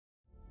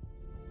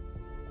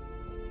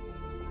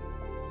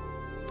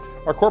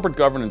Our corporate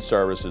governance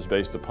service is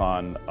based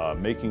upon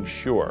making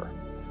sure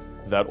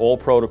that all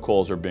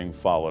protocols are being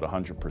followed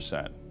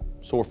 100%.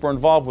 So if we're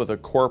involved with a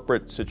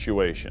corporate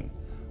situation,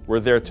 we're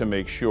there to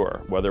make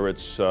sure, whether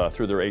it's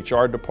through their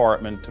HR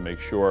department, to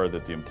make sure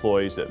that the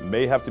employees that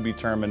may have to be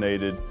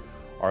terminated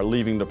are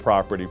leaving the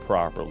property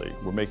properly.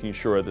 We're making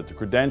sure that the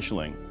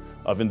credentialing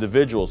of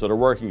individuals that are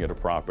working at a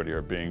property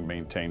are being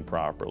maintained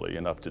properly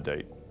and up to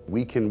date.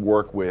 We can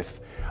work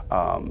with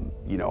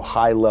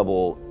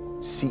high-level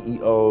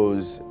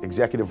CEOs,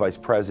 executive vice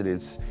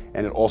presidents,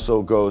 and it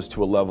also goes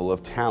to a level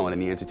of talent in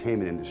the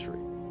entertainment industry.